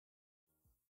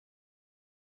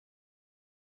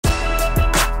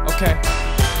Okay.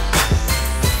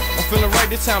 I'm feeling right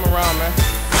this time around, man.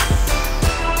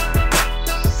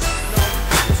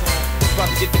 About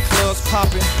to get the clubs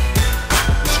popping,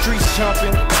 the streets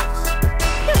jumping.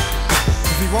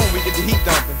 If we won't, we get the heat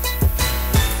dumping.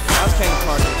 I just came to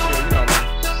party this year, you know me.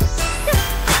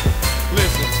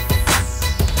 Listen.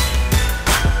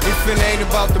 If it ain't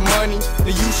about the money,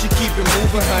 then you should keep it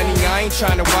moving, honey. I ain't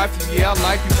trying to wife you, yeah, I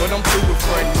like you, but I'm through with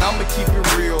frontin'. I'ma keep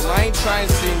it real, I ain't trying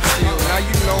to sit still. Now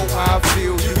you know how I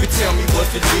feel, you can tell me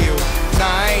what's the deal. Nah,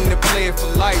 I ain't the player for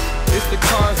life, it's the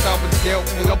cards I was dealt,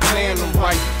 and I'm playing them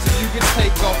right. So you can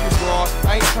take off your bra,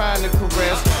 I ain't trying to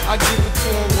caress. I give it to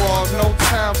them raw, no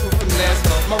time for finesse.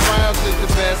 My rhymes is the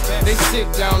best, they sit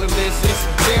down and listen.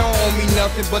 They don't owe me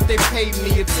nothing, but they pay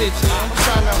me attention. I'm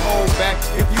trying to hold back,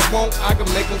 if you won't, I can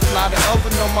make them fly. The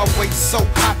oven on my waist so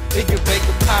hot, they can bake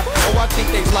a pie. Oh, I think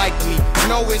they like me,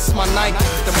 no, it's my Nikes.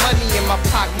 The money in my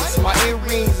pockets, my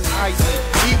earrings is icy.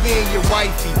 Even your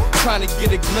wifey, trying to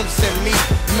get a glimpse at me.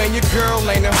 Man, your girl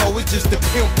ain't a hoe, it's just a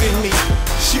pimp in me.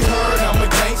 She heard I'm a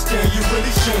gangster, you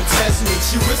really shouldn't test me.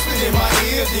 She whispered in my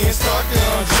ear, then start to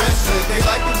undress me. They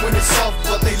like it when it's soft,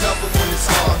 but they love it when it's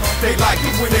hard. They like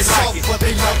it when it's soft, but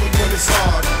they love it when it's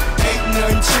hard. Ain't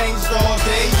nothing changed all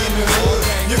day in the hood.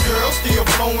 Your girl still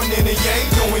flowing in the yay,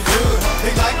 doing good.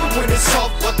 They like it when it's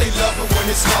soft, but they love it when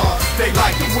it's hard. They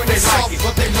like it when it's soft,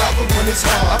 but they love it when it's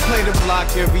hard. I play the block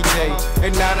every day,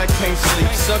 and now I can't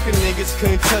sleep. Sucker niggas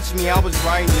couldn't touch me, I was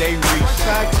right in they reach.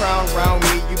 Try to crowd around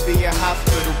me, you be a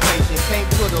hospital patient. Can't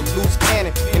put a loose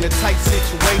cannon in a tight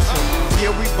situation.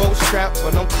 Yeah, we both strapped,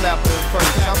 but I'm clapping first.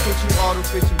 I put you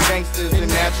artificial gangsters in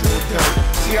natural dirt.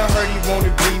 See, I heard he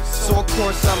wanted beef, so of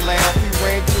course I laughed. He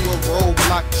ran to a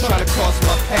roadblock, trying to cross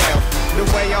my path. The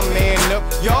way I'm man up,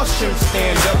 y'all shouldn't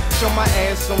stand up. Show my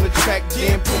ass on the track,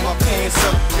 then pull my pants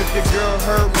up. If the girl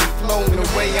heard me flowing the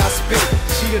way I spit,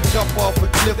 she'd jump off a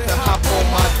cliff to hop on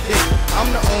my dick. I'm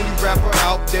the only rapper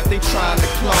out that they trying to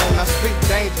clone. I spit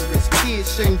dangerous,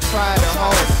 kids shouldn't try to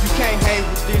home. You can't hang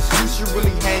with this, you should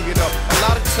really hang it up. A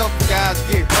lot of tough guys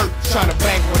get hurt trying to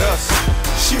bang with us.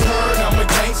 She heard I'm a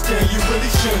gangster, you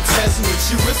really shouldn't test me.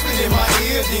 She whispered in my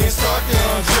ear, then start to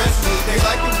undress me. They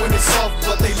like it when it's soft,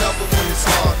 but they love it when it's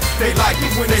hard. They like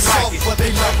it when it's soft, but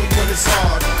they love it when it's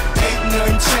hard. Ain't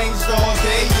nothing changed all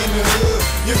day in the hood.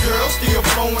 Your girl still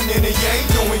flowing in the yay,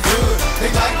 doing good. They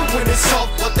like it when it's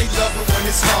soft, but they love it when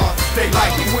it's hard. They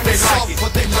like it when it's soft,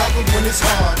 but they love it when it's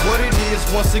hard. What it is,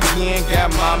 once again,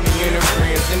 got mommy and her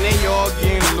friends, and they all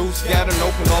getting loose, got an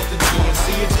open off the gin.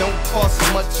 See, it don't cost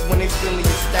much when they feeling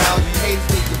your style. You haters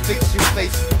need to fix your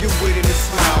face, get with it and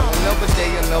smile. Another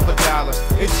day, another dollar,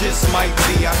 it just might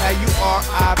be. I had you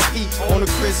R.I.P. on a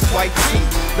crisp white tee.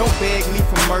 Don't beg me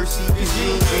for mercy, cause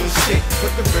you ain't getting shit.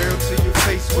 Put the barrel to your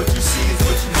face, what you see is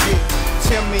what you get.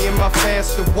 Tell me, am I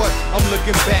fast or what? I'm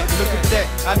looking back, look at that,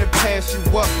 I done passed you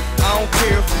up. I don't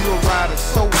care if you a rider,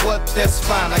 so what, that's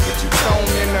fine. I get you thrown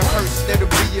in a hearse, that'll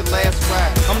be your last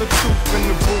ride. I'm the truth in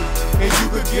the booth, and you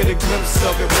could get a glimpse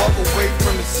of it. Walk away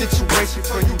from the situation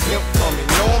before you limp from it.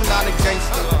 No, I'm not a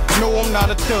gangster, no, I'm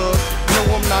not a thug,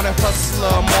 no, I'm not a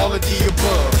hustler, I'm all of the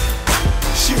above.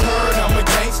 She heard I'm a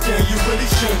gangster, you really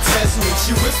shouldn't test me.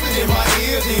 She whispered in my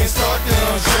ear, then start to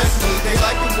undress me. They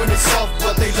like it when it's soft,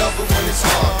 but they love it when it's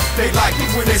hard. They like it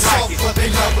when it's soft, but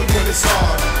they love it when it's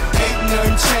hard. Ain't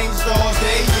nothing changed all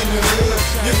day in the hood.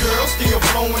 Your girl still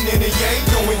flowing in the yay,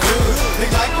 doing good. They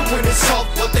like it when it's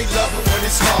soft, but they love it when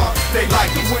it's hard. They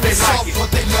like it when it's soft, but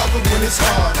they love it when it's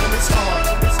hard. When it's hard.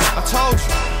 I told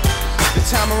you, the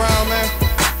time around, man,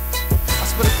 I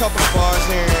spit a couple of bars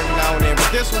here every now and then, but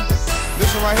this one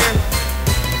right here,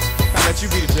 I'll let you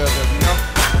be the judge of it, you know?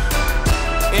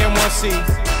 N1C,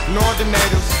 Northern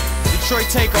Natives, Detroit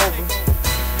Takeover,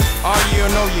 all year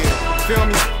or no year, feel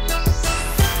me?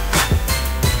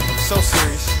 So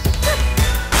serious.